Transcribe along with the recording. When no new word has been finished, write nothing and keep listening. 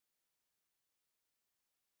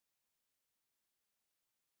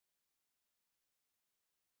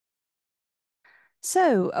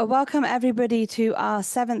Welcome everybody to our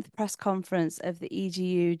seventh press conference of the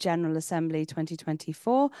EGU General Assembly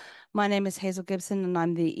 2024. My name is Hazel Gibson and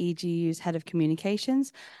I'm the EGU's Head of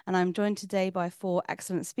Communications. And I'm joined today by four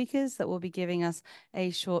excellent speakers that will be giving us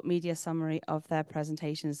a short media summary of their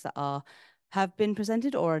presentations that have been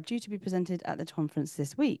presented or are due to be presented at the conference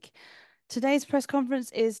this week. Today's press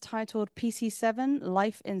conference is titled PC7,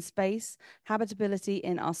 Life in Space, Habitability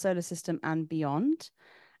in Our Solar System and Beyond.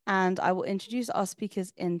 And I will introduce our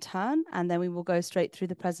speakers in turn, and then we will go straight through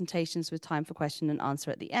the presentations with time for question and answer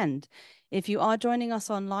at the end. If you are joining us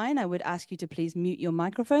online, I would ask you to please mute your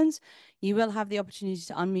microphones. You will have the opportunity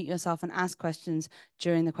to unmute yourself and ask questions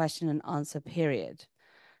during the question and answer period.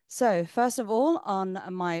 So first of all, on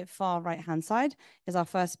my far right-hand side is our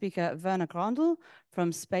first speaker, Werner Grandl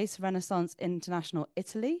from Space Renaissance International,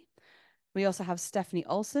 Italy. We also have Stephanie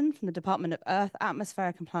Olson from the Department of Earth,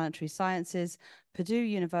 Atmospheric and Planetary Sciences, Purdue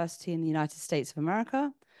University in the United States of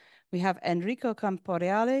America. We have Enrico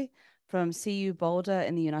Camporeale from CU Boulder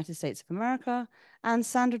in the United States of America, and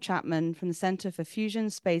Sandra Chapman from the Center for Fusion,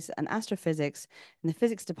 Space and Astrophysics in the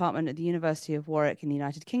Physics Department at the University of Warwick in the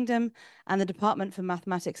United Kingdom, and the Department for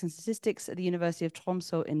Mathematics and Statistics at the University of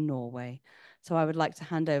Tromsø in Norway. So I would like to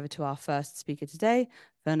hand over to our first speaker today,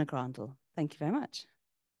 Werner Grandl. Thank you very much.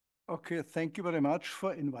 Okay, thank you very much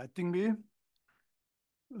for inviting me.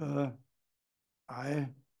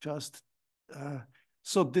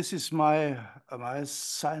 So this is my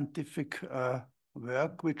scientific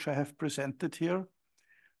work which I have presented here.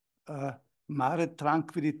 Mare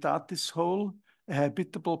Tranquillitatis Hole, a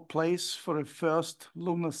habitable place for a first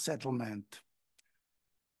lunar settlement.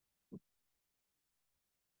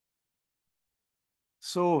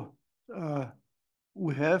 So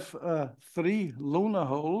we have 3 lunar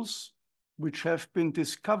holes which have been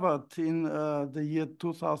discovered in the year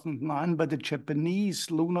 2009 by the Japanese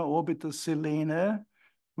lunar orbiter Selene,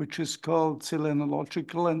 which is called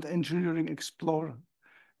Selenological and Engineering Explorer.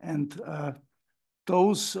 And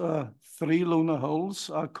those 3 lunar holes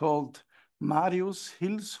are called Marius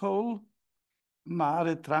Hills Hole,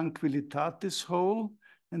 Mare Tranquillitatis Hole,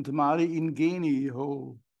 and Mare Ingenii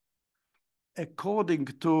Hole. According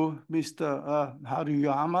to Mr.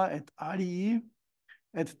 Haruyama at REE,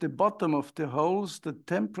 at the bottom of the holes, the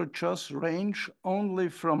temperatures range only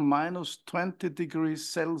from -20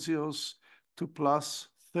 degrees Celsius to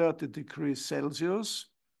 +30 degrees Celsius.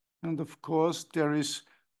 And of course, there is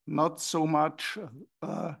not so much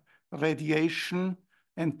radiation,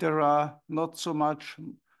 and there are not so much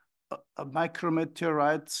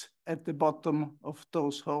micrometeorites at the bottom of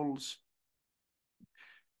those holes.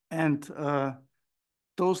 And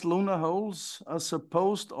those lunar holes are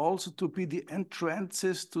supposed also to be the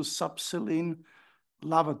entrances to subsaline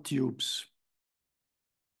lava tubes.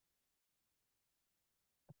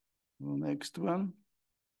 Next one.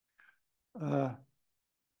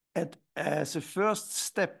 As a first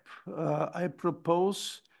step, I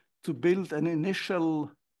propose to build an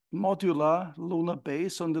initial modular lunar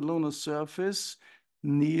base on the lunar surface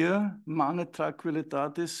near Mare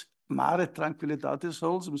Tranquillitatis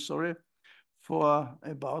holes, for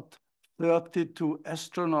about 32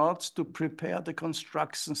 astronauts to prepare the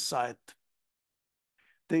construction site.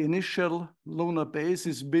 The initial lunar base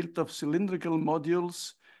is built of cylindrical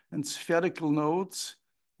modules and spherical nodes.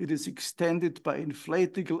 It is extended by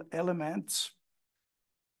inflatable elements.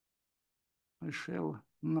 I shall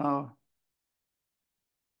now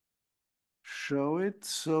show it.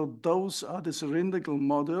 So those are the cylindrical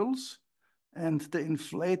modules, and the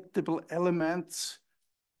inflatable elements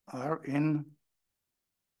are in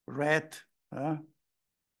red.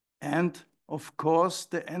 And of course,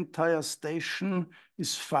 the entire station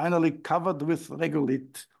is finally covered with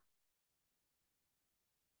regolith.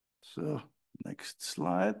 So next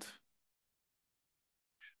slide.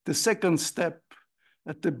 The second step,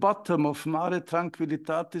 at the bottom of Mare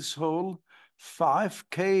Tranquillitatis hole, 5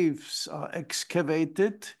 caves are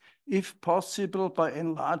excavated, if possible by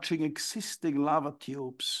enlarging existing lava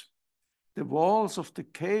tubes. The walls of the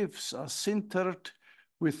caves are sintered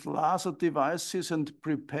with laser devices and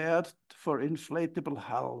prepared for inflatable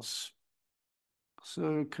hulls.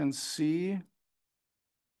 So you can see,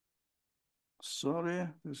 sorry,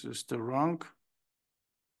 this is the wrong.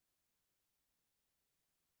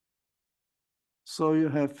 So you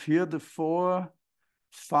have here the 5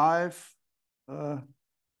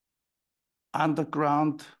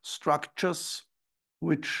 underground structures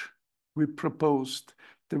which we proposed.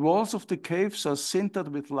 The walls of the caves are sintered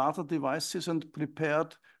with laser devices and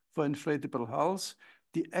prepared for inflatable hulls.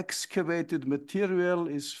 The excavated material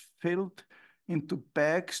is filled into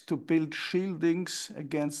bags to build shieldings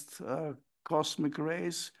against cosmic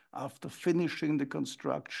rays after finishing the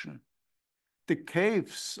construction. The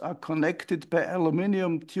caves are connected by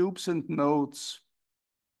aluminum tubes and nodes,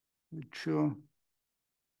 which you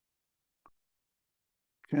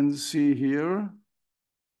can see here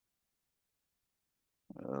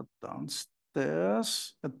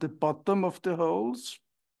downstairs at the bottom of the holes.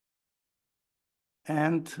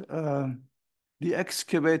 And the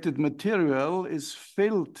excavated material is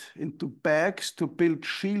filled into bags to build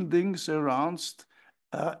shieldings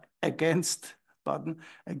against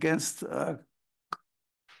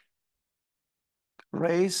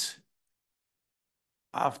rays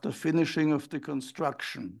after finishing of the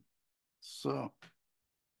construction. So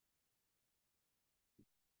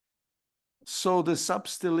the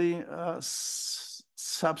substelline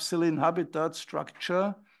habitat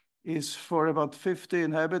structure is for about 50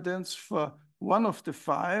 inhabitants for one of the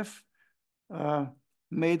 5,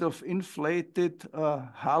 made of inflated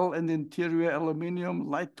hull and interior aluminum,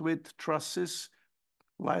 lightweight trusses,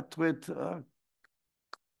 lightweight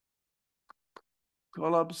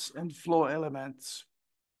columns, and floor elements.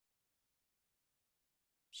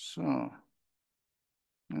 So,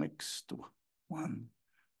 next one.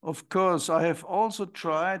 Of course, I have also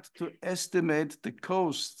tried to estimate the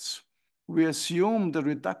costs. We assume the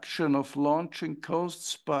reduction of launching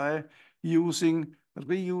costs by using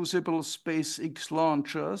reusable SpaceX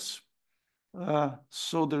launchers.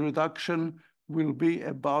 So the reduction will be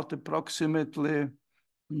about approximately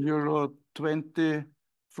 €20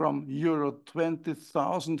 from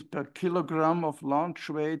 €20,000 per kilogram of launch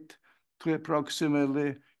weight to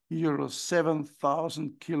approximately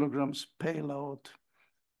 €7,000 kilograms payload.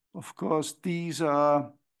 Of course, these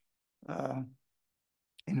are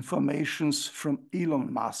informations from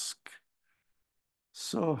Elon Musk.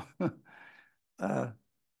 So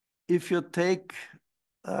if you take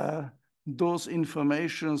those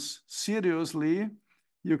informations seriously,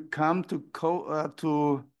 you come to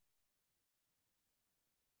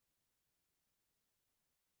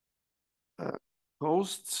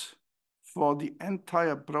costs for the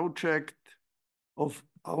entire project of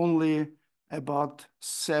only about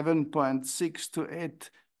 7.6 to 8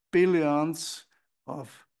 billions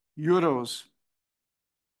of euros.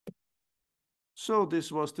 So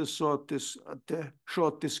this was the short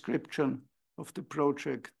description of the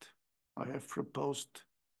project I have proposed.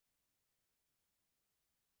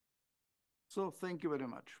 So thank you very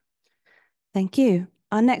much. Thank you.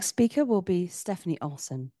 Our next speaker will be Stephanie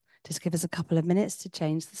Olson. Just give us a couple of minutes to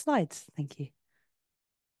change the slides. Thank you.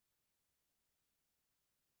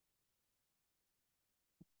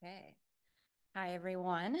 Okay. Hi,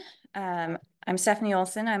 everyone. I'm Stephanie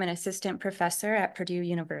Olson. I'm an assistant professor at Purdue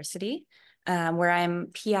University, where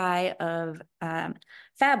I'm PI of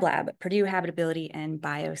Fab Lab, Purdue Habitability and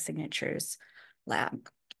Biosignatures Lab.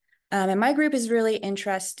 And my group is really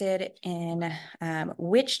interested in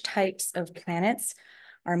which types of planets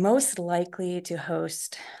are most likely to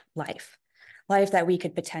host life that we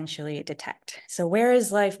could potentially detect. So where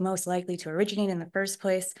is life most likely to originate in the first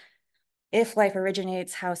place? If life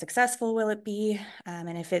originates, how successful will it be?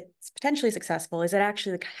 And if it's potentially successful, is it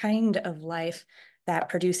actually the kind of life that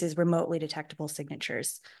produces remotely detectable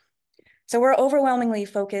signatures? So we're overwhelmingly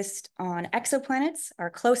focused on exoplanets. Our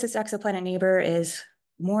closest exoplanet neighbor is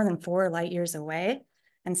more than 4 light years away.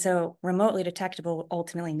 And so remotely detectable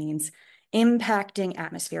ultimately means impacting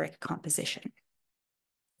atmospheric composition.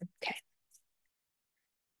 Okay.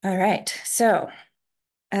 All right, so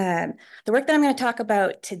the work that I'm going to talk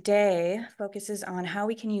about today focuses on how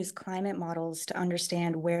we can use climate models to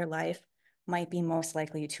understand where life might be most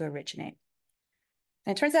likely to originate.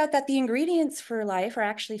 And it turns out that the ingredients for life are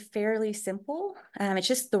actually fairly simple. It's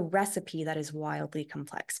just the recipe that is wildly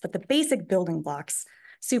complex, but the basic building blocks,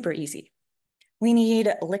 super easy. We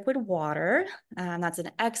need liquid water. That's an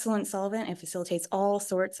excellent solvent. It facilitates all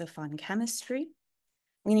sorts of fun chemistry.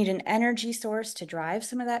 We need an energy source to drive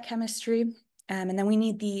some of that chemistry. And then we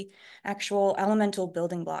need the actual elemental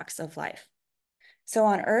building blocks of life. So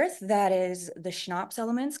on Earth, that is the Schnaps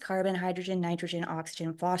elements, carbon, hydrogen, nitrogen,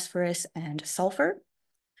 oxygen, phosphorus, and sulfur.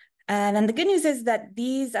 And then the good news is that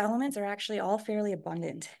these elements are actually all fairly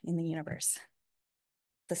abundant in the universe.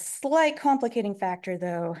 The slight complicating factor,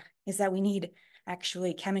 though, is that we need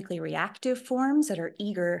actually chemically reactive forms that are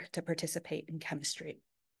eager to participate in chemistry.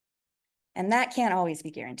 And that can't always be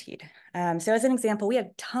guaranteed. So as an example, we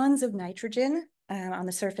have tons of nitrogen on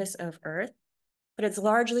the surface of Earth, but it's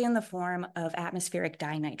largely in the form of atmospheric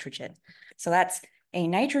dinitrogen. So that's a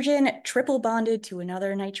nitrogen triple bonded to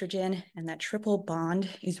another nitrogen, and that triple bond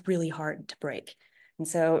is really hard to break. And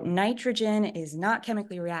so nitrogen is not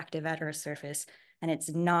chemically reactive at Earth's surface, and it's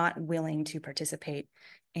not willing to participate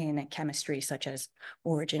in chemistry such as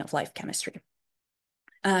origin of life chemistry.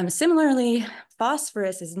 Similarly,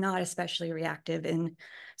 phosphorus is not especially reactive in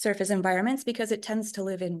surface environments because it tends to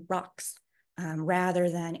live in rocks rather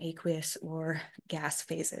than aqueous or gas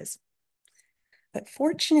phases. But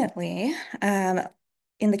fortunately,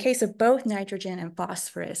 in the case of both nitrogen and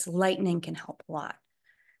phosphorus, lightning can help a lot.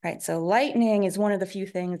 Right, so lightning is one of the few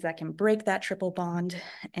things that can break that triple bond,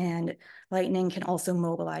 and lightning can also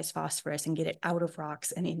mobilize phosphorus and get it out of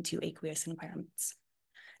rocks and into aqueous environments.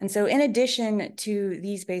 And so in addition to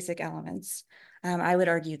these basic elements, I would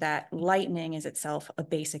argue that lightning is itself a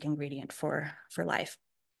basic ingredient for life.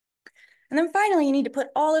 And then finally, you need to put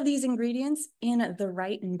all of these ingredients in the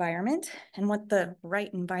right environment. And what the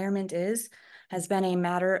right environment is has been a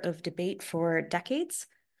matter of debate for decades.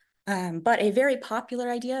 But a very popular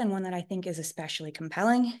idea, and one that I think is especially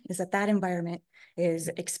compelling, is that that environment is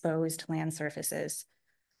exposed land surfaces.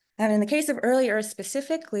 And in the case of early Earth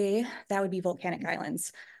specifically, that would be volcanic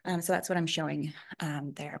islands. So that's what I'm showing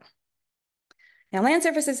there. Now, land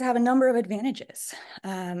surfaces have a number of advantages,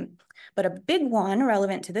 but a big one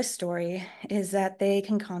relevant to this story is that they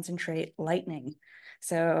can concentrate lightning.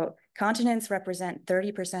 So continents represent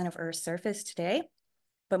 30% of Earth's surface today,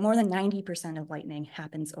 but more than 90% of lightning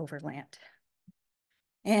happens over land.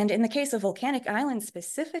 And in the case of volcanic islands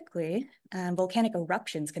specifically, volcanic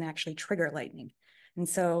eruptions can actually trigger lightning. And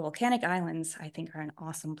so volcanic islands, I think, are an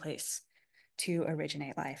awesome place to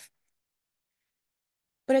originate life.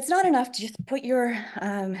 But it's not enough to just put your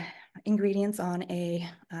ingredients on a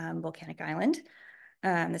volcanic island.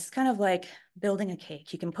 This is kind of like building a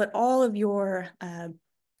cake. You can put all of your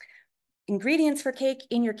ingredients for cake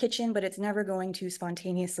in your kitchen, but it's never going to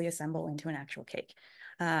spontaneously assemble into an actual cake.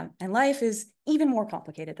 And life is even more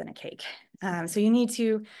complicated than a cake. So you need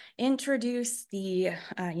to introduce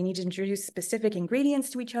specific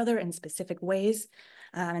ingredients to each other in specific ways,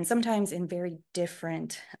 and sometimes in very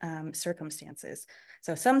different circumstances.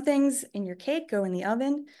 So some things in your cake go in the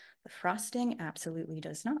oven, the frosting absolutely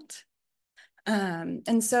does not.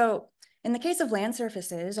 And so in the case of land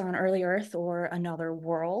surfaces on early Earth or another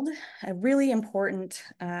world, a really important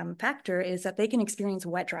factor is that they can experience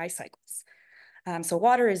wet-dry cycles. So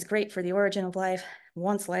water is great for the origin of life.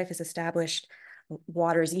 Once life is established,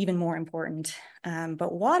 water is even more important.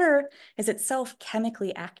 But water is itself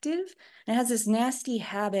chemically active and has this nasty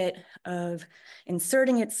habit of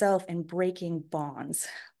inserting itself and breaking bonds.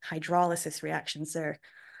 Hydrolysis reactions are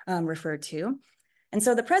referred to. And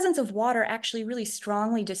so the presence of water actually really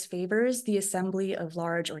strongly disfavors the assembly of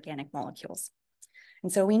large organic molecules.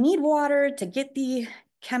 And so we need water to get the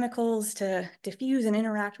chemicals to diffuse and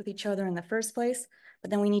interact with each other in the first place, but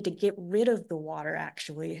then we need to get rid of the water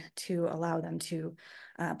actually to allow them to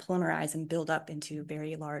polymerize and build up into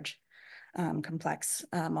very large complex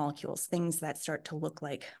molecules, things that start to look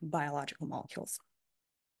like biological molecules.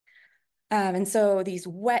 And so these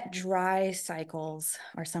wet-dry cycles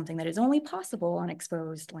are something that is only possible on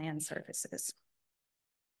exposed land surfaces.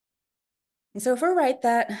 And so if we're right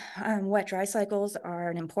that wet-dry cycles are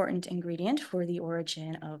an important ingredient for the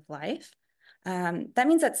origin of life, that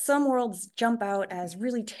means that some worlds jump out as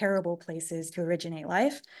really terrible places to originate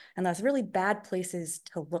life, and thus really bad places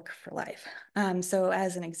to look for life. So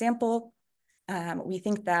as an example, we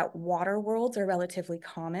think that water worlds are relatively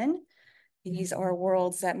common. These are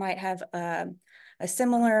worlds that might have a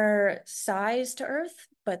similar size to Earth,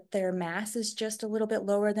 but their mass is just a little bit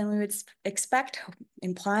lower than we would expect,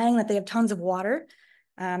 implying that they have tons of water.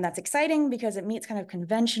 That's exciting because it meets kind of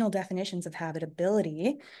conventional definitions of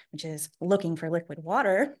habitability, which is looking for liquid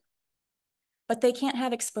water. But they can't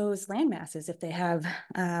have exposed land masses if they have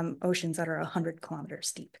oceans that are 100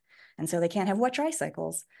 kilometers deep. And so they can't have wet-dry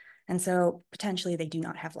cycles. And so potentially they do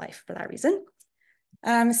not have life for that reason.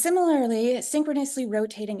 Similarly, synchronously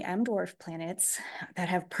rotating M-dwarf planets that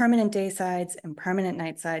have permanent day sides and permanent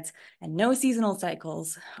night sides and no seasonal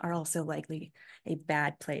cycles are also likely a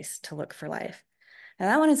bad place to look for life. Now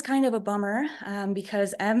that one is kind of a bummer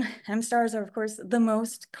because M stars are, of course, the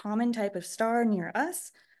most common type of star near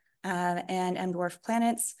us, and M-dwarf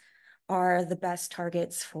planets are the best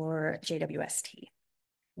targets for JWST.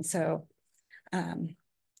 And so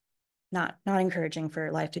not encouraging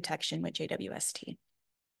for life detection with JWST.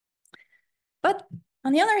 But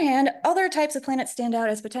on the other hand, other types of planets stand out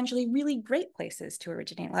as potentially really great places to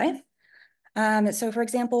originate life. So for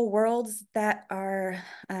example, worlds that are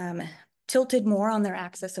tilted more on their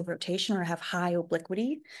axis of rotation or have high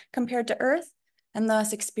obliquity compared to Earth, and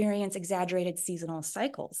thus experience exaggerated seasonal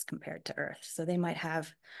cycles compared to Earth. So they might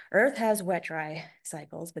have, Earth has wet-dry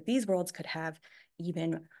cycles, but these worlds could have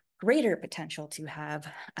even greater potential to have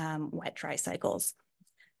wet-dry cycles.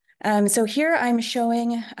 So here I'm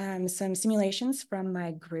showing some simulations from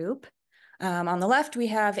my group. On the left, we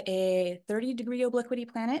have a 30-degree obliquity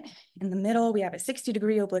planet. In the middle, we have a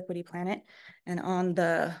 60-degree obliquity planet. And on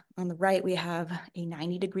the right, we have a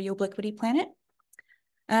 90-degree obliquity planet.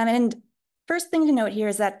 And first thing to note here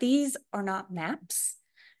is that these are not maps,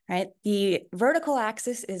 right? The vertical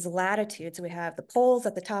axis is latitude. So we have the poles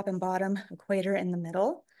at the top and bottom, equator in the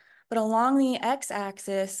middle. But along the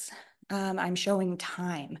x-axis, I'm showing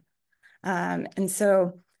time. And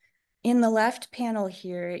so in the left panel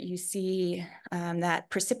here, you see that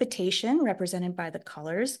precipitation represented by the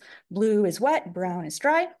colors. Blue is wet, brown is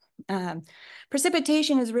dry.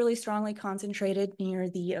 Precipitation is really strongly concentrated near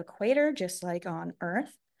the equator, just like on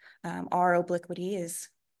Earth. Our obliquity is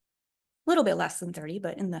a little bit less than 30,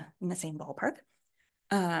 but in the same ballpark.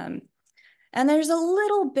 And there's a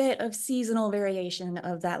little bit of seasonal variation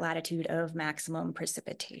of that latitude of maximum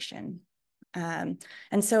precipitation. And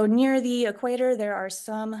so near the equator, there are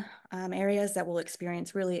some areas that will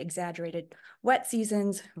experience really exaggerated wet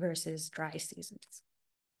seasons versus dry seasons.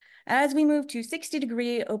 As we move to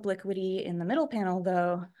 60-degree obliquity in the middle panel,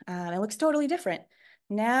 though, it looks totally different.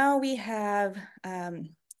 Now we have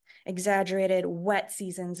exaggerated wet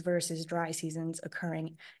seasons versus dry seasons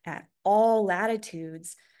occurring at all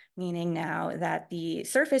latitudes, meaning now that the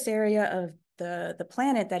surface area of the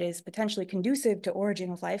planet that is potentially conducive to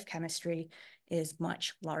origin of life chemistry is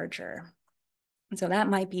much larger. And so that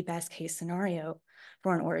might be best case scenario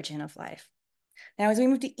for an origin of life. Now, as we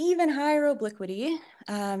move to even higher obliquity,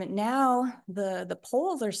 now the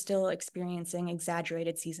poles are still experiencing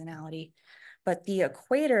exaggerated seasonality, but the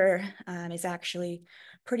equator is actually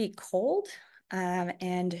pretty cold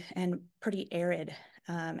and pretty arid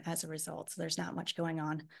as a result. So there's not much going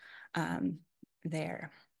on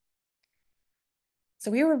there. So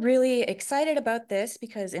we were really excited about this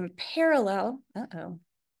because in parallel, this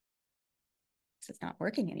is not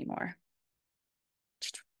working anymore.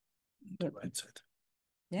 The right side.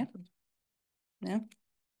 Yeah. No.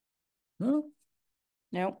 No.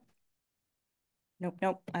 Nope.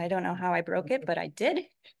 Nope. I don't know how I broke it, but I did.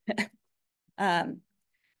 So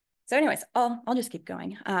anyways, I'll just keep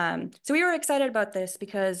going. So we were excited about this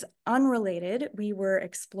because unrelated, we were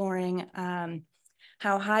exploring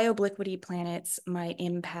how high obliquity planets might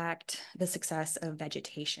impact the success of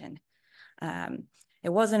vegetation. It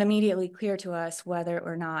wasn't immediately clear to us whether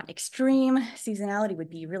or not extreme seasonality would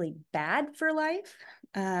be really bad for life,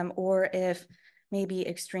 or if maybe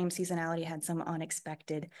extreme seasonality had some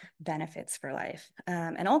unexpected benefits for life.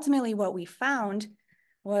 And ultimately what we found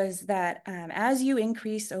was that as you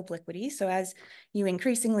increase obliquity, so as you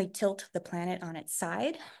increasingly tilt the planet on its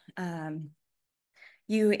side,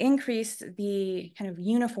 you increase the kind of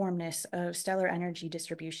uniformness of stellar energy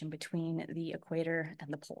distribution between the equator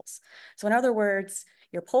and the poles. So in other words,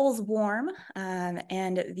 your poles warm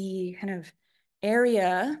and the kind of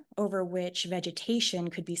area over which vegetation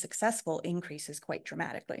could be successful increases quite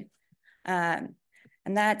dramatically. And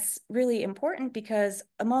that's really important because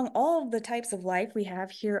among all of the types of life we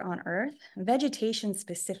have here on Earth, vegetation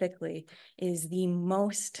specifically is the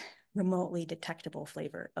most remotely detectable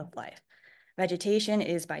flavor of life. Vegetation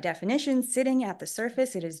is by definition sitting at the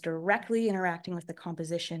surface. It is directly interacting with the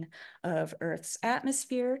composition of Earth's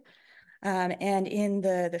atmosphere. And in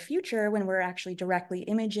the future, when we're actually directly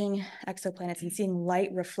imaging exoplanets and seeing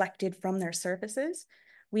light reflected from their surfaces,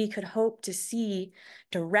 we could hope to see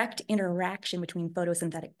direct interaction between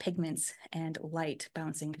photosynthetic pigments and light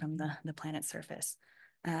bouncing from the planet's surface.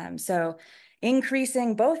 So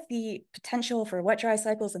increasing both the potential for wet-dry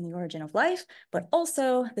cycles and the origin of life, but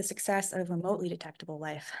also the success of remotely detectable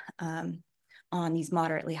life on these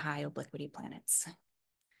moderately high obliquity planets.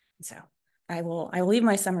 So I will leave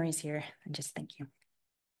my summaries here and just thank you.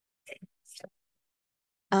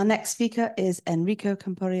 Our next speaker is Enrico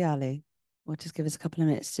Camporeale. We'll just give us a couple of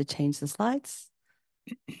minutes to change the slides.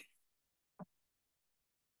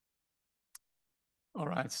 All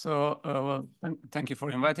right, so well, thank you for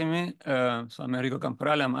inviting me. So I'm Enrico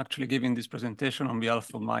Camporeale. I'm actually giving this presentation on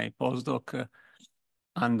behalf of my postdoc,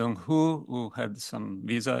 Andong Hu, who had some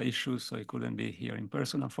visa issues, so he couldn't be here in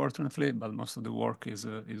person, unfortunately, but most of the work is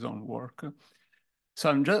his own work. So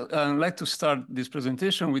I'd like to start this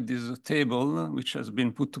presentation with this table, which has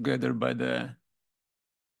been put together by the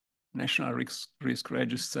National Risk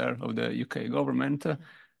Register of the UK government.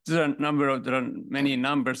 There are many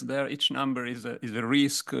numbers there. Each number is a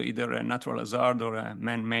risk, either a natural hazard or a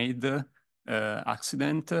man-made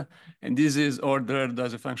accident. And this is ordered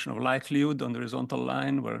as a function of likelihood on the horizontal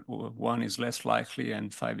line, where 1 is less likely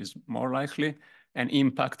and 5 is more likely. and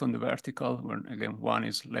impact on the vertical, where again, 1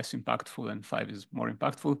 is less impactful and 5 is more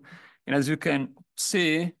impactful. And as you can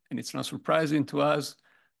see, and it's not surprising to us,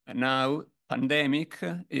 now pandemic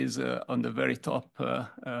is on the very top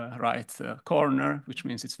right corner, which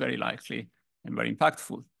means it's very likely and very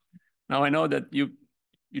impactful. Now, I know that you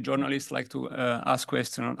journalists like to ask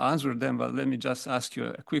questions and answer them, but let me just ask you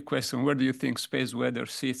a quick question. Where do you think space weather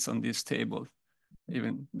sits on this table?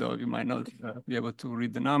 Even though you might not be able to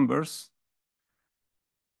read the numbers.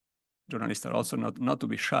 Journalists are also not to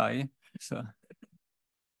be shy. So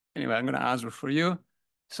anyway, I'm going to answer for you.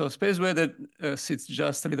 So space weather sits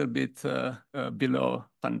just a little bit below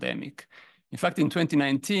pandemic. In fact, in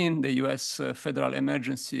 2019, the US Federal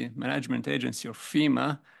Emergency Management Agency, or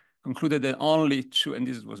FEMA, concluded that only 2, and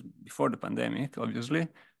this was before the pandemic, obviously,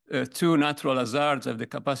 2 natural hazards have the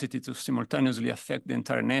capacity to simultaneously affect the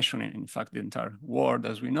entire nation, and in fact, the entire world,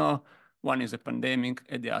 as we know. One is a pandemic,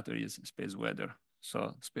 and the other is space weather.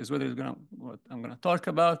 So space weather is what I'm gonna talk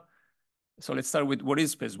about. So let's start with what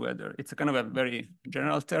is space weather. It's a kind of a very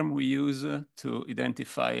general term we use to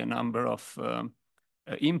identify a number of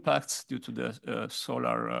impacts due to the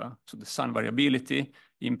to the sun variability,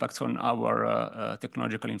 impacts on our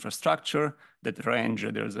technological infrastructure that range.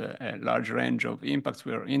 There's a large range of impacts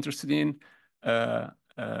we are interested in, and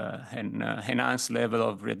enhanced level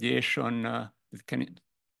of radiation. I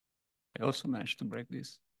also managed to break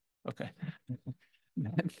this. Okay.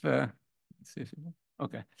 Let's see if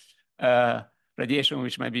okay. Radiation,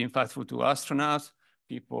 which might be impactful to astronauts,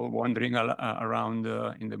 people wandering around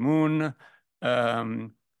in the moon, high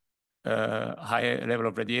level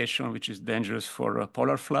of radiation, which is dangerous for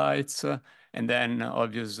polar flights, and then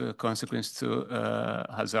obvious consequence to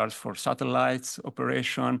hazards for satellites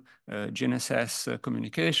operation, GNSS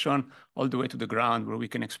communication, all the way to the ground, where we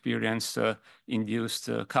can experience induced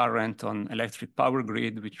current on electric power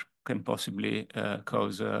grid, which can possibly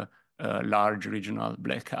cause large regional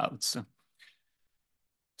blackouts.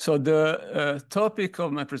 So the topic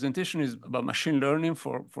of my presentation is about machine learning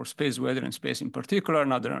for space weather and space in particular.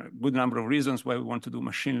 Now, there are a good number of reasons why we want to do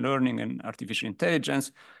machine learning and artificial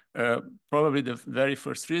intelligence. Probably the very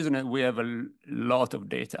first reason is we have a lot of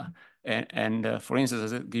data. And for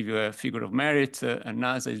instance, I'll give you a figure of merit.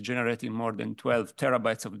 NASA is generating more than 12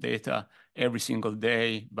 terabytes of data every single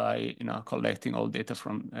day by collecting all data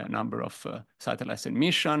from a number of satellites and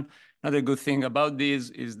missions. Another good thing about this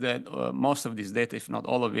is that most of this data, if not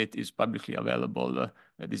all of it, is publicly available.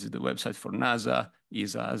 This is the website for NASA,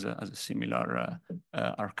 ESA has a similar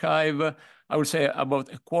archive. I would say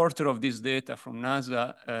about a quarter of this data from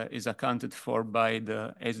NASA is accounted for by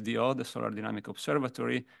the SDO, the Solar Dynamic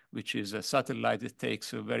Observatory, which is a satellite that takes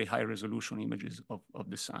very high resolution images of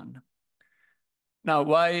the sun. Now,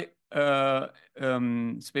 why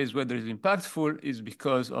space weather is impactful is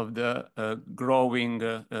because of the growing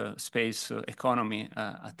space economy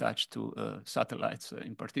attached to satellites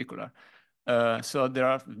in particular. So there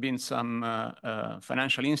have been some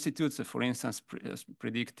financial institutes, for instance,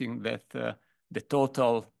 predicting that the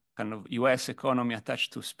total kind of US economy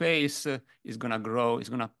attached to space is going to grow, is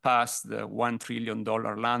going to pass the $1 trillion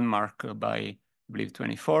landmark by, I believe,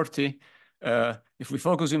 2040. If we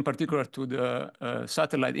focus in particular to the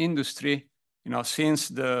satellite industry, since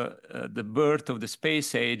the birth of the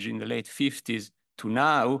space age in the late 50s to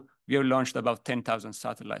now, we have launched about 10,000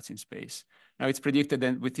 satellites in space. Now it's predicted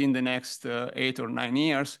that within the next 8 or 9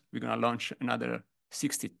 years, we're going to launch another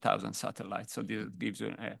 60,000 satellites. So this gives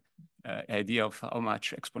you an idea of how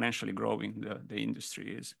much exponentially growing the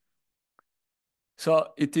industry is. So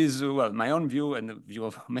it is, well, my own view and the view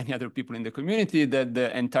of many other people in the community that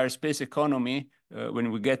the entire space economy,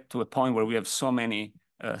 when we get to a point where we have so many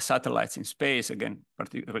satellites in space, again,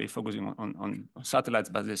 particularly focusing on satellites,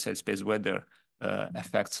 but as I said, space weather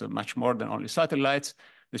affects much more than only satellites.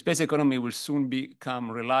 The space economy will soon become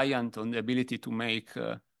reliant on the ability to make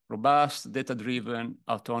robust, data-driven,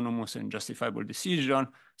 autonomous, and justifiable decisions.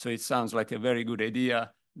 So it sounds like a very good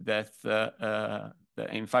idea that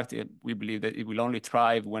in fact, we believe that it will only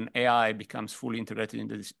thrive when AI becomes fully integrated in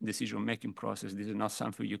the decision-making process. This is not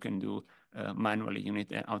something you can do manually. You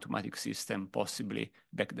need an automatic system, possibly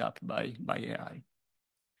backed up by AI.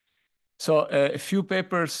 So a few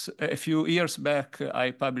years back,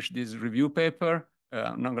 I published this review paper.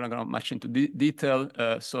 I'm not going to go much into detail.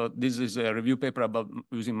 So this is a review paper about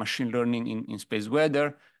using machine learning in space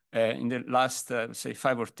weather. In the last, say,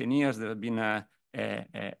 5 or 10 years, there have been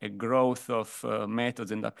a growth of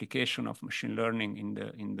methods and application of machine learning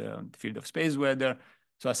in the field of space weather.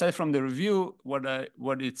 So aside from the review, what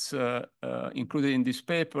it's included in this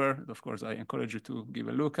paper, of course, I encourage you to give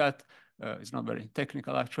a look at. It's not very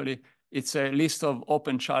technical, actually. it's a list of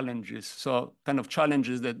open challenges. So kind of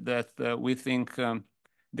challenges that we think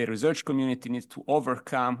the research community needs to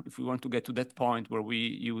overcome if we want to get to that point where we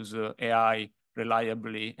use AI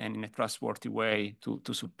reliably and in a trustworthy way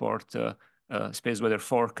to support space weather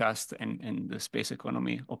forecast and the space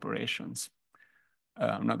economy operations.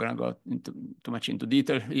 I'm not going to go too much into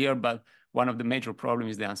detail here, but one of the major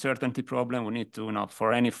problems is the uncertainty problem. We need to,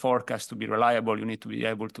 for any forecast to be reliable, you need to be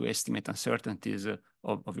able to estimate uncertainties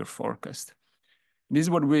of your forecast. This is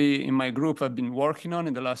what we in my group have been working on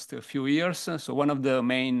in the last few years. So one of the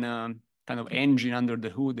main kind of engine under the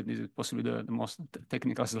hood, this is possibly the most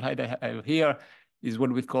technical slide I have here, is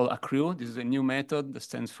what we call ACRU. This is a new method that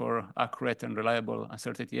stands for Accurate and Reliable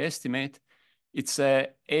Uncertainty Estimate. It's a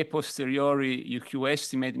posteriori UQ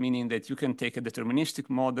estimate, meaning that you can take a deterministic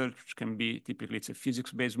model, which can be, typically it's a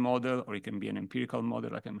physics-based model, or it can be an empirical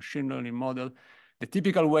model, like a machine learning model. The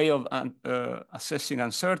typical way of assessing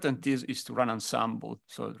uncertainties is to run ensemble.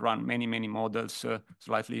 So run many, many models,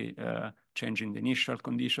 slightly changing the initial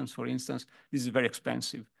conditions, for instance. This is very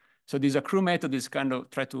expensive. So this ACRU method is kind of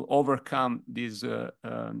try to overcome this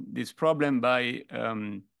problem by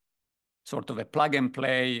sort of a plug and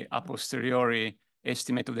play a posteriori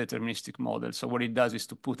estimate of deterministic model. So what it does is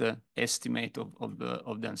to put an estimate of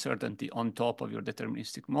the uncertainty on top of your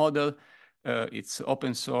deterministic model. It's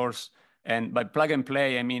open source. And by plug and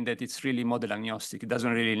play, I mean that it's really model agnostic. It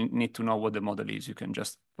doesn't really need to know what the model is. You can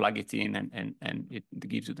just plug it in and it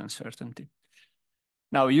gives you the uncertainty.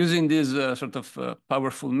 Now, using this sort of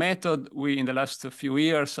powerful method, we, in the last few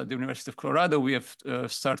years at the University of Colorado, we have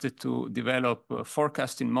started to develop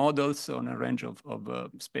forecasting models on a range of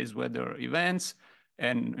space weather events.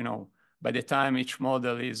 And, by the time each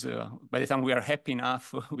model is, by the time we are happy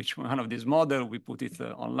enough which one of these models, we put it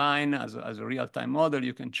online as a real-time model.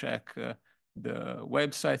 You can check the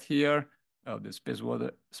website here of the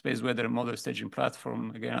Space Weather Model Staging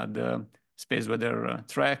Platform, again, at the Space Weather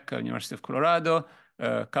track, University of Colorado.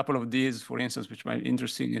 A couple of these, for instance, which might be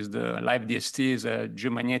interesting, is the Live DST, is a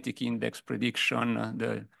geomagnetic index prediction.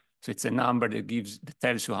 So it's a number that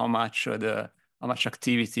tells you how much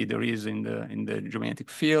activity there is in the geomagnetic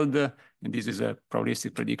field. And this is a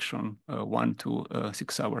probabilistic prediction 1 to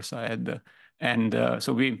 6 hours ahead. And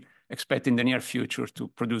so we expect in the near future to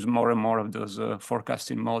produce more and more of those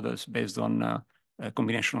forecasting models based on a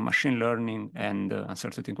combination of machine learning and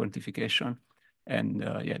uncertainty quantification. And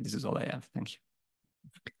yeah, this is all I have. Thank you.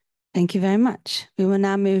 Thank you very much. We will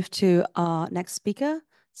now move to our next speaker,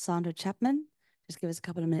 Sandra Chapman. Just give us a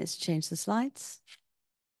couple of minutes to change the slides.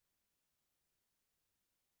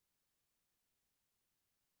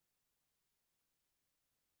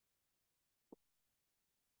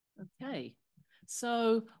 Okay,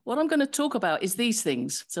 so what I'm going to talk about is these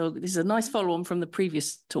things. So this is a nice follow-on from the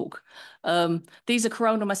previous talk. These are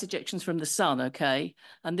coronal mass ejections from the sun, okay?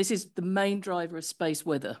 And this is the main driver of space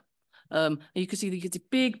weather. And you can see that you get a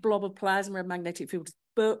big blob of plasma and magnetic field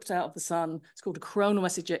burped out of the sun. It's called a coronal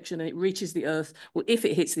mass ejection, and it reaches the Earth. Well, if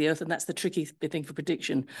it hits the Earth, and that's the tricky thing for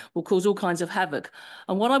prediction, will cause all kinds of havoc.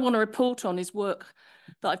 And what I want to report on is work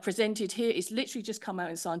that I've presented here. It's literally just come out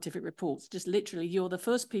in scientific reports. Just literally, you're the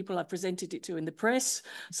first people I've presented it to in the press.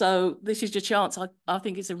 So this is your chance. I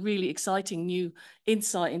think it's a really exciting new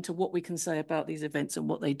insight into what we can say about these events and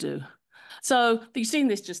what they do. So you've seen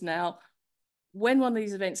this just now. When one of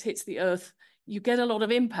these events hits the Earth, you get a lot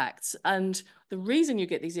of impacts. And the reason you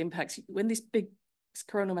get these impacts, when this big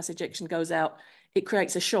coronal mass ejection goes out, it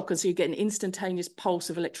creates a shock. And so you get an instantaneous pulse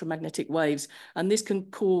of electromagnetic waves. And this can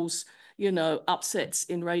cause, upsets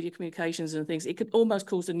in radio communications and things. It could almost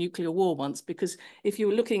cause a nuclear war once, because if you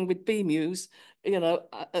were looking with BMUs,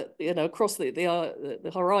 across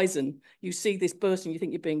the horizon, you see this burst and you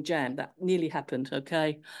think you're being jammed. That nearly happened,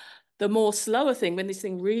 okay? The more slower thing, when this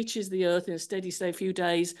thing reaches the Earth in a steady state, a few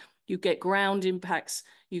days, you get ground impacts,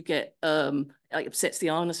 you get, it upsets the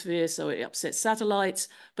ionosphere, so it upsets satellites,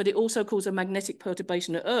 but it also causes a magnetic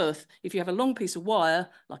perturbation at Earth. If you have a long piece of wire,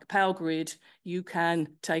 like a power grid, you can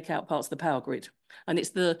take out parts of the power grid. And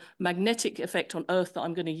it's the magnetic effect on Earth that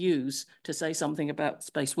I'm going to use to say something about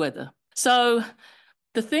space weather. So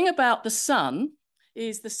the thing about the sun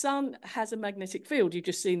is the sun has a magnetic field. You've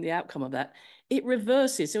just seen the outcome of that. It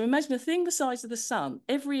reverses. So imagine a thing the size of the sun,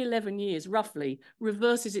 every 11 years, roughly,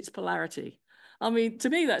 reverses its polarity. I mean, to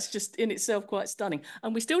me, that's just in itself quite stunning.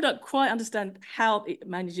 And we still don't quite understand how it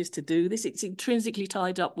manages to do this. It's intrinsically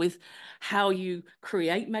tied up with how you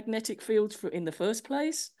create magnetic fields in the first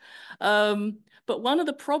place. But one of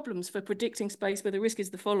the problems for predicting space weather risk is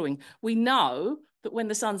the following. We know that when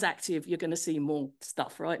the sun's active, you're going to see more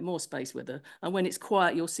stuff, right? More space weather. And when it's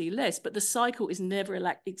quiet, you'll see less. But the cycle is never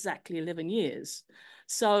exactly 11 years.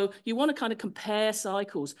 So you want to kind of compare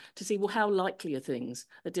cycles to see, well, how likely are things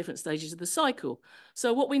at different stages of the cycle?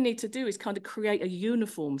 So what we need to do is kind of create a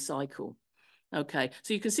uniform cycle. Okay,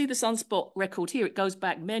 so you can see the sunspot record here. It goes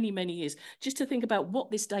back many, many years. Just to think about what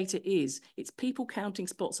this data is, it's people counting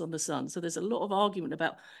spots on the sun. So there's a lot of argument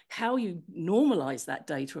about how you normalize that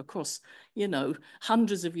data across, you know,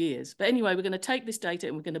 hundreds of years. But anyway, we're going to take this data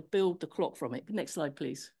and we're going to build the clock from it. Next slide,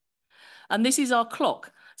 please. And this is our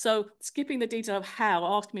clock. So skipping the detail of how,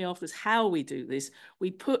 ask me afterwards how we do this. We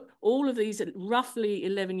put all of these roughly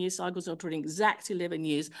 11-year cycles onto an exact 11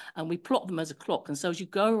 years, and we plot them as a clock. And so as you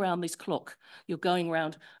go around this clock, you're going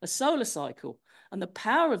around a solar cycle. And the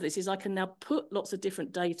power of this is I can now put lots of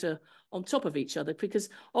different data on top of each other, because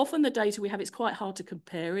often the data we have, it's quite hard to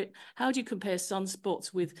compare it. How do you compare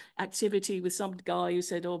sunspots with activity with some guy who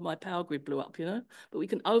said, oh, my power grid blew up, you know? But we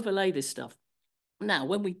can overlay this stuff. Now,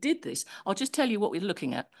 when we did this, I'll just tell you what we're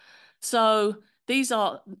looking at. So these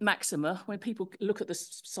are maxima. When people look at the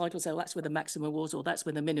cycle, say, well, that's where the maxima was, or that's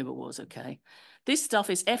where the minima was, okay? This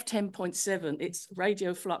stuff is F10.7. It's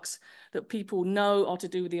radio flux that people know are to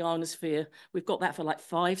do with the ionosphere. We've got that for like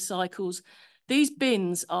 5 cycles. These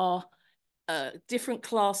bins are different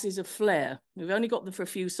classes of flare. We've only got them for a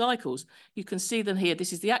few cycles. You can see them here.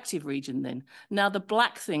 This is the active region then. Now the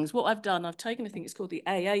black things, what I've done, I've taken a thing, it's called the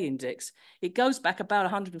AA index. It goes back about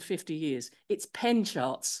 150 years. It's pen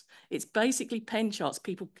charts. It's basically pen charts.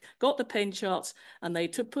 People got the pen charts and they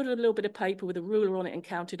put a little bit of paper with a ruler on it and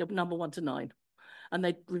counted up number 1 to 9. And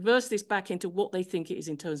they reverse this back into what they think it is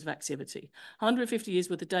in terms of activity. 150 years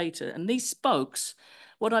worth of data. And these spokes,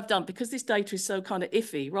 what I've done, because this data is so kind of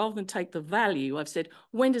iffy, rather than take the value, I've said,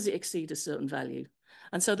 when does it exceed a certain value?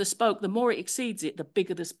 And so the spoke, the more it exceeds it, the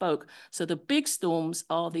bigger the spoke. So the big storms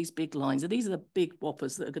are these big lines. And these are the big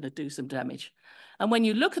whoppers that are going to do some damage. And when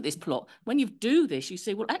you look at this plot, when you do this, you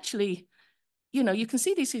see, well, actually, you know, you can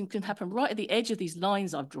see these things can happen right at the edge of these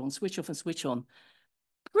lines I've drawn, switch off and switch on.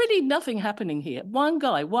 Really nothing happening here. One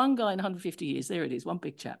guy in 150 years, there it is, one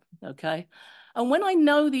big chap, okay? And when I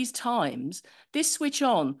know these times, this switch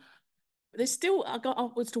on, there's still, I got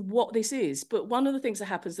upwards to what this is, but one of the things that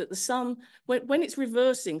happens that the sun, when it's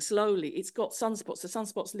reversing slowly, it's got sunspots. The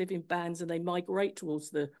sunspots live in bands and they migrate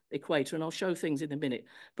towards the equator, and I'll show things in a minute.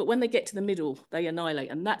 But when they get to the middle, they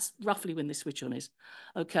annihilate, and that's roughly when this switch on is,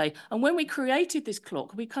 okay? And when we created this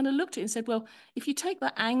clock, we kind of looked at it and said, well, if you take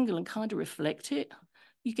that angle and kind of reflect it,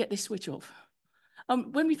 you get this switch off.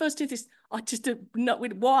 When we first did this, I just didn't know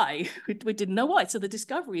why. We didn't know why. So the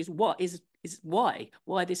discovery is what is why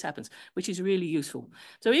this happens, which is really useful.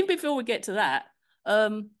 So even before we get to that,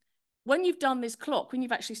 when you've done this clock, when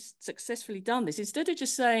you've actually successfully done this, instead of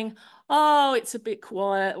just saying, oh, it's a bit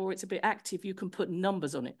quiet or it's a bit active, you can put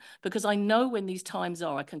numbers on it. Because I know when these times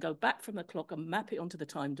are, I can go back from the clock and map it onto the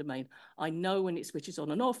time domain. I know when it switches on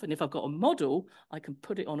and off. And if I've got a model, I can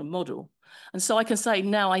put it on a model. And so I can say,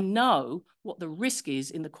 now I know what the risk is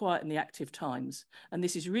in the quiet and the active times. And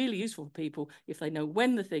this is really useful for people if they know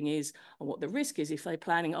when the thing is and what the risk is if they're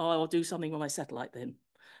planning, oh, I'll do something with my satellite then.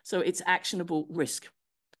 So it's actionable risk.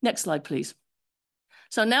 Next slide, please.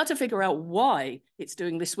 So now to figure out why it's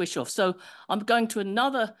doing this switch off. So I'm going to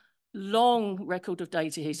another long record of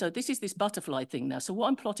data here. So this is this butterfly thing now. So what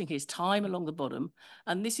I'm plotting here is time along the bottom,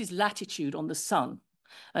 and this is latitude on the sun.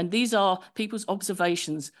 And these are people's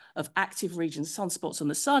observations of active regions, sunspots on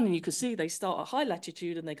the sun. And you can see they start at high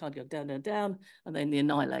latitude and they kind of go down, down, down, and then they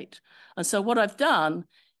annihilate. And so what I've done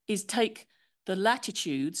is take the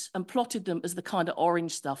latitudes and plotted them as the kind of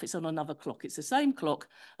orange stuff. It's on another clock. It's the same clock.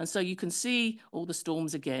 And so you can see all the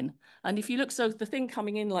storms again. And if you look, so the thing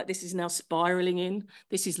coming in like this is now spiraling in.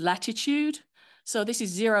 This is latitude. So this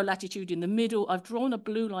is 0 latitude in the middle. I've drawn a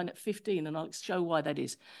blue line at 15 and I'll show why that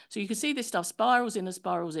is. So you can see this stuff spirals in and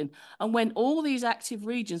spirals in. And when all these active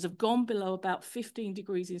regions have gone below about 15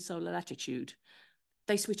 degrees in solar latitude,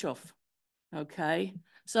 they switch off. Okay.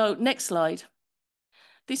 So next slide.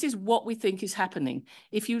 This is what we think is happening.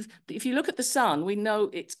 If you look at the sun, we know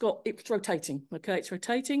it's rotating, okay? It's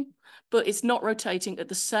rotating, but it's not rotating at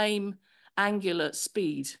the same angular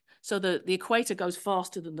speed. So the equator goes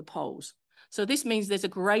faster than the poles. So this means there's a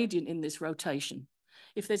gradient in this rotation.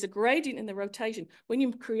 If there's a gradient in the rotation, when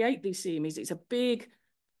you create these CMEs, it's a big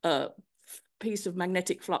piece of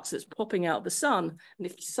magnetic flux that's popping out of the sun. And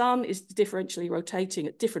if the sun is differentially rotating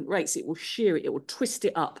at different rates, it will shear it, it will twist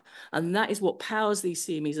it up. And that is what powers these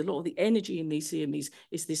CMEs. A lot of the energy in these CMEs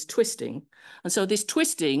is this twisting. And so this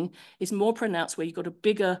twisting is more pronounced where you've got a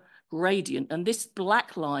bigger gradient. And this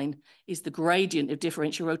black line is the gradient of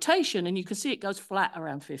differential rotation. And you can see it goes flat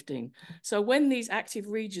around 15. So when these active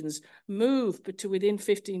regions move to within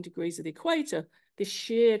 15 degrees of the equator, this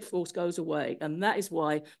shear force goes away. And that is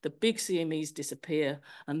why the big CMEs disappear.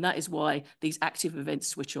 And that is why these active events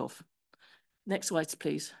switch off. Next slide,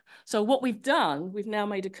 please. So what we've done, we've now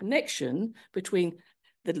made a connection between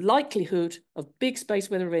the likelihood of big space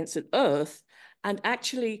weather events at Earth and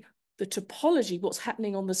actually the topology, what's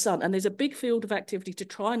happening on the sun. And there's a big field of activity to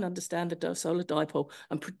try and understand the solar dipole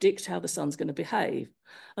and predict how the sun's going to behave.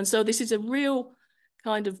 And so this is a real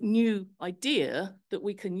kind of new idea that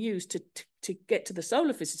we can use to get to the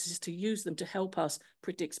solar physicists, to use them to help us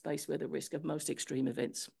predict space weather risk of most extreme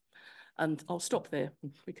events. And I'll stop there.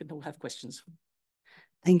 We can all have questions.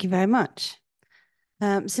 Thank you very much.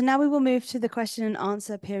 So now we will move to the question and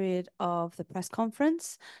answer period of the press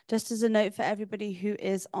conference. Just as a note for everybody who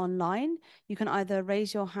is online, you can either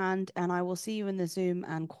raise your hand and I will see you in the Zoom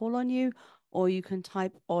and call on you, or you can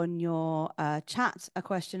type on your chat a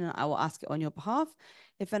question and I will ask it on your behalf.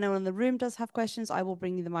 If anyone in the room does have questions, I will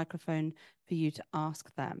bring you the microphone for you to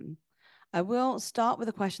ask them. I will start with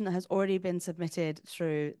a question that has already been submitted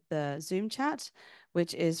through the Zoom chat,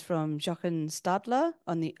 which is from Jochen Stadler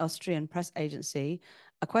on the Austrian Press Agency.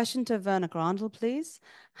 A question to Werner Grandl, please.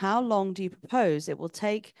 How long do you propose it will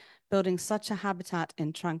take building such a habitat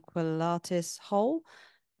in Tranquillatis hole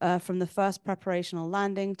from the first preparational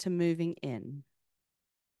landing to moving in?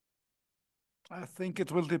 I think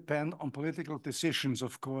it will depend on political decisions,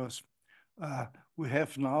 of course. We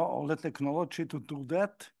have now all the technology to do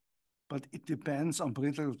that, but it depends on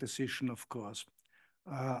political decision, of course.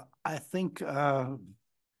 I think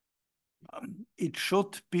it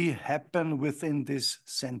should happen within this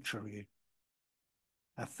century.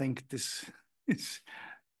 I think this is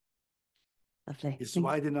Lovely. is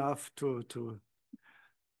wide enough to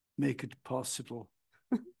make it possible.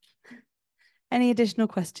 Any additional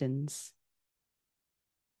questions?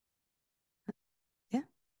 Yeah.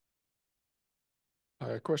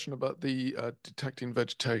 A question about the detecting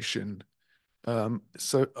vegetation. Can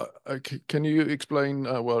you explain,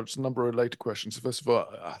 well, it's a number of related questions. First of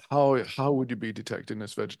all, how would you be detecting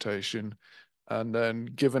this vegetation? And then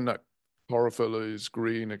given that chlorophyll is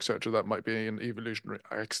green, etc., that might be an evolutionary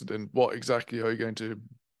accident. What exactly are you going to,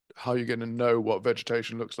 how are you going to know what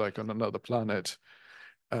vegetation looks like on another planet?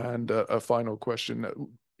 And a final question,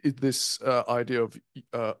 is this idea of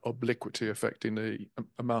obliquity affecting the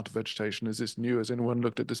amount of vegetation, is this new? Has anyone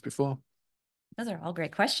looked at this before? Those are all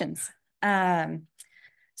great questions.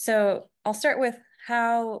 So I'll start with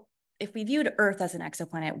how, if we viewed Earth as an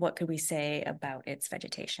exoplanet, what could we say about its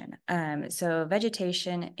vegetation? So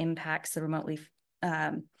vegetation impacts the remotely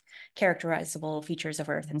characterizable features of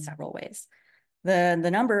Earth in several ways. The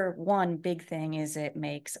number one big thing is it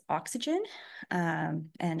makes oxygen,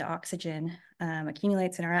 and oxygen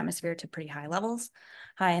accumulates in our atmosphere to pretty high levels,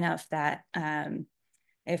 high enough that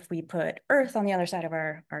if we put Earth on the other side of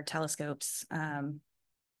our telescopes,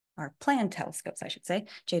 our planned telescopes, I should say,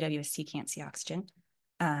 JWST can't see oxygen,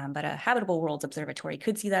 but a Habitable Worlds Observatory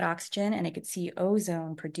could see that oxygen, and it could see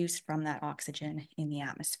ozone produced from that oxygen in the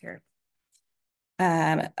atmosphere.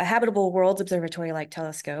 A Habitable Worlds Observatory-like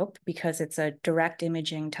telescope, because it's a direct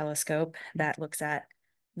imaging telescope that looks at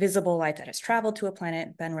visible light that has traveled to a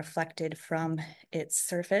planet, been reflected from its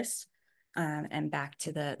surface and back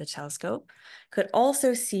to the telescope, could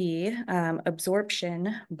also see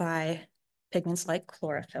absorption by pigments like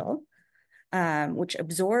chlorophyll, which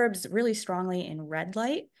absorbs really strongly in red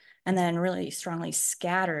light and then really strongly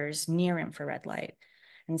scatters near infrared light.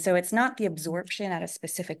 And so it's not the absorption at a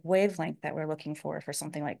specific wavelength that we're looking for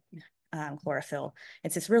something like chlorophyll.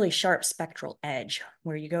 It's this really sharp spectral edge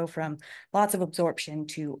where you go from lots of absorption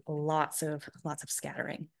to lots of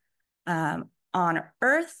scattering. On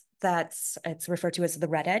Earth, it's referred to as the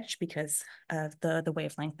red edge because of the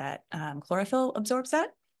wavelength that chlorophyll absorbs at.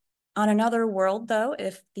 On another world, though,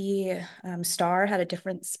 if the star had a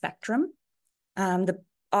different spectrum, the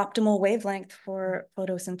optimal wavelength for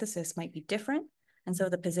photosynthesis might be different. And so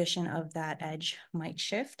the position of that edge might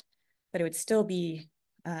shift, but it would still be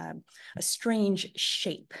a strange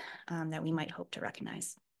shape that we might hope to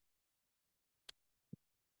recognize.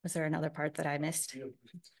 Was there another part that I missed?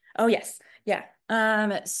 Oh, yes. Yeah.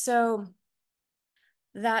 So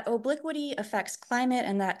that obliquity affects climate,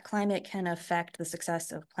 and that climate can affect the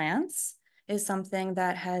success of plants is something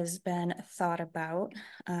that has been thought about.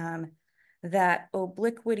 That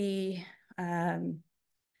obliquity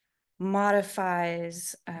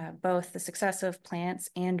modifies both the success of plants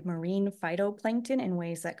and marine phytoplankton in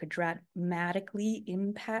ways that could dramatically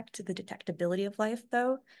impact the detectability of life,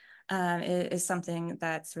 though. is something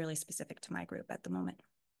that's really specific to my group at the moment.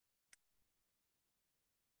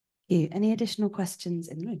 Any additional questions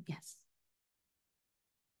in the room? Yes.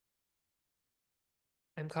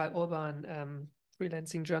 I'm Karl Urban,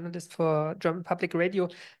 freelancing journalist for German Public Radio.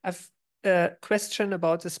 I've a question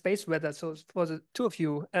about the space weather. So for the two of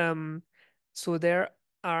you, so there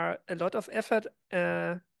are a lot of effort.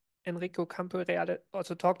 Enrico Camporeale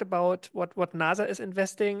also talked about what NASA is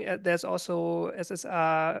investing. There's also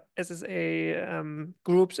SSA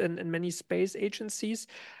groups in many space agencies.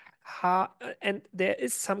 And there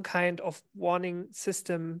is some kind of warning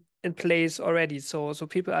system in place already. So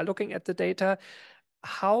people are looking at the data.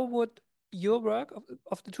 How would your work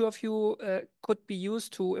of the two of you could be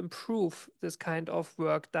used to improve this kind of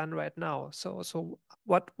work done right now? So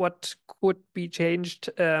what could be changed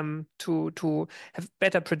to have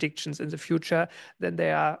better predictions in the future than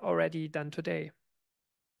they are already done today?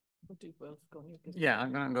 Yeah,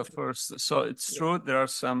 I'm gonna go first. So it's true, there are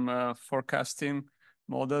some forecasting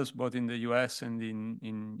models both in the US and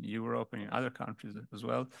in Europe and in other countries as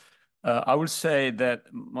well. I would say that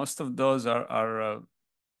most of those are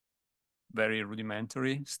very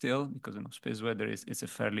rudimentary still, because space weather is a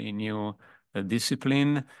fairly new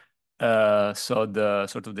discipline. So the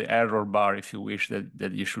sort of the error bar, if you wish,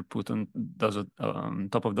 that you should put on those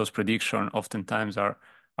top of those predictions oftentimes are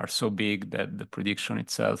so big that the prediction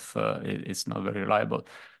itself is not very reliable.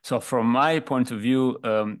 So from my point of view,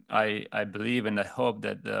 I believe and I hope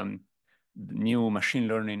that the new machine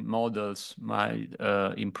learning models might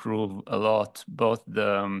improve a lot, both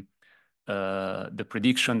the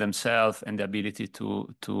prediction themselves and the ability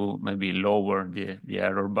to maybe lower the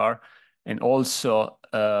error bar. And also,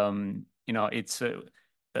 it's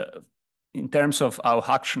in terms of how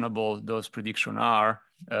actionable those predictions are,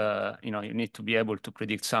 you need to be able to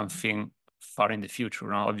predict something far in the future.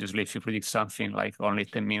 Now, obviously, if you predict something like only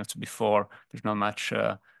 10 minutes before, there's not much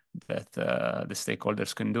that the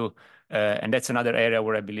stakeholders can do. And that's another area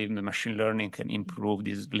where I believe the machine learning can improve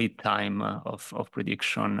this lead time of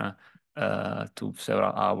prediction to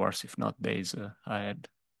several hours, if not days ahead.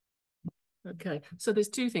 Okay, so there's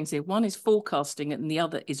two things here. One is forecasting and the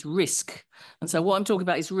other is risk. And so what I'm talking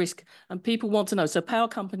about is risk. And people want to know. So power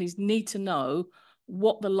companies need to know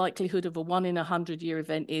what the likelihood of a 1 in 100-year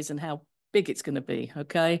event is and how big it's going to be,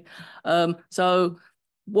 okay? So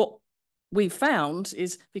what we found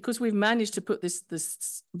is, because we've managed to put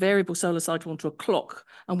this variable solar cycle onto a clock,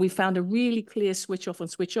 and we found a really clear switch off and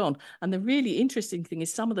switch on. And the really interesting thing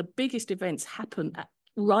is some of the biggest events happen at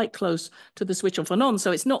right close to the switch off and on.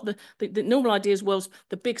 So it's not the normal idea is, well,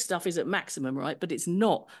 the big stuff is at maximum, right? But it's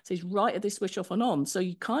not. So it's right at this switch off and on. So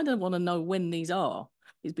you kind of want to know when these are.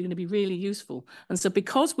 It's going to be really useful. And so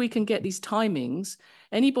because we can get these timings,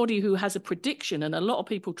 anybody who has a prediction, and a lot of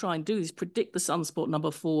people try and do this, predict the sunspot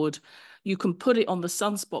number forward, you can put it on the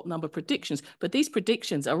sunspot number predictions, but these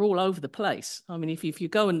predictions are all over the place. I mean, if you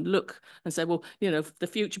go and look and say, well, the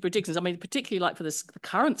future predictions, I mean, particularly like for the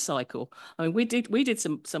current cycle, I mean, we did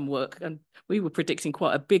some work, and we were predicting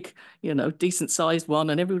quite a big, decent sized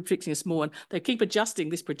one, and everyone predicting a small one. They keep adjusting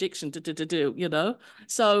this prediction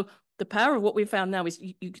So the power of what we found now is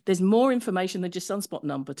there's more information than just sunspot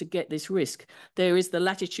number to get this risk. There is the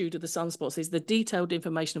latitude of the sunspots. There's the detailed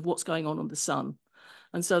information of what's going on the sun.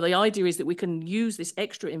 And so the idea is that we can use this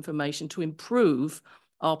extra information to improve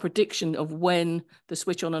our prediction of when the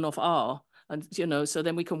switch on and off are. And, so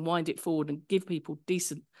then we can wind it forward and give people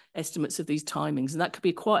decent estimates of these timings. And that could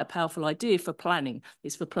be quite a powerful idea for planning.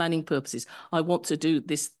 It's for planning purposes. I want to do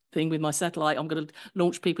this thing with my satellite. I'm going to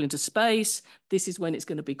launch people into space. This is when it's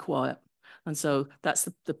going to be quiet. And so that's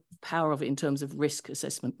the power of it in terms of risk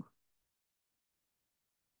assessment. Are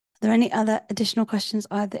there any other additional questions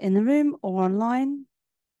either in the room or online?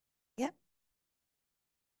 Yeah.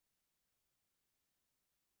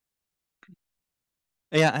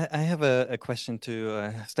 Yeah, I have a question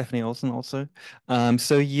to Stephanie Olson also.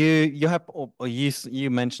 So you have, or you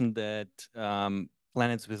mentioned that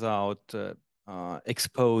planets without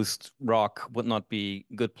exposed rock would not be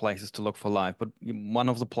good places to look for life. But one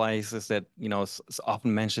of the places that is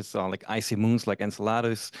often mentioned are like icy moons, like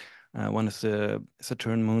Enceladus, one of the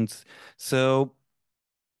Saturn moons. So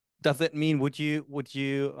does that mean would you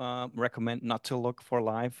recommend not to look for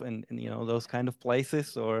life in those kind of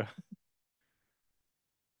places, or?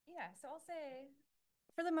 Yeah, so I'll say,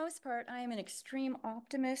 for the most part, I am an extreme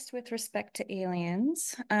optimist with respect to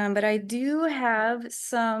aliens, but I do have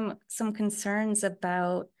some concerns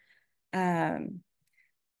about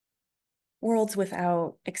worlds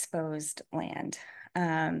without exposed land.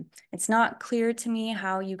 It's not clear to me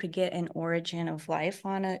how you could get an origin of life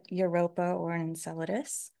on a Europa or an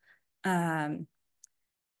Enceladus.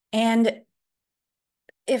 And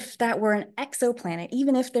if that were an exoplanet,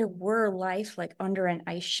 even if there were life like under an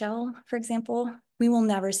ice shell, for example, we will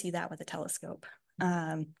never see that with a telescope.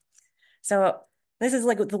 So this is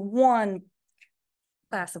like the one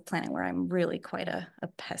class of planet where I'm really quite a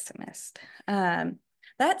pessimist.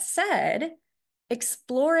 That said,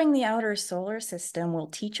 exploring the outer solar system will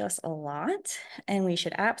teach us a lot, and we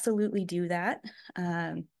should absolutely do that.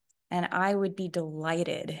 And I would be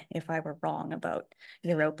delighted if I were wrong about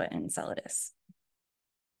Europa and Enceladus.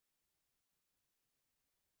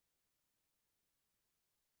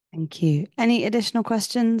 Thank you. Any additional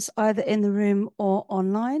questions either in the room or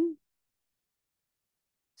online?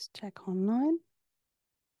 Let's check online.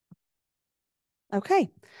 Okay,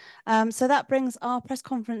 so that brings our press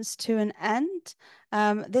conference to an end.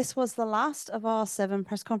 This was the last of our 7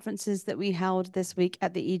 press conferences that we held this week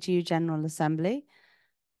at the EGU General Assembly.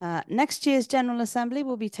 Next year's General Assembly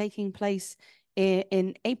will be taking place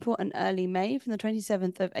in April and early May, from the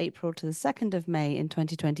 27th of April to the 2nd of May in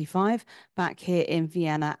 2025, back here in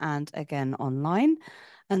Vienna and again online.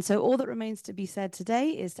 And so all that remains to be said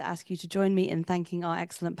today is to ask you to join me in thanking our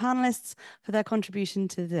excellent panelists for their contribution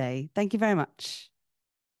to the day. Thank you very much.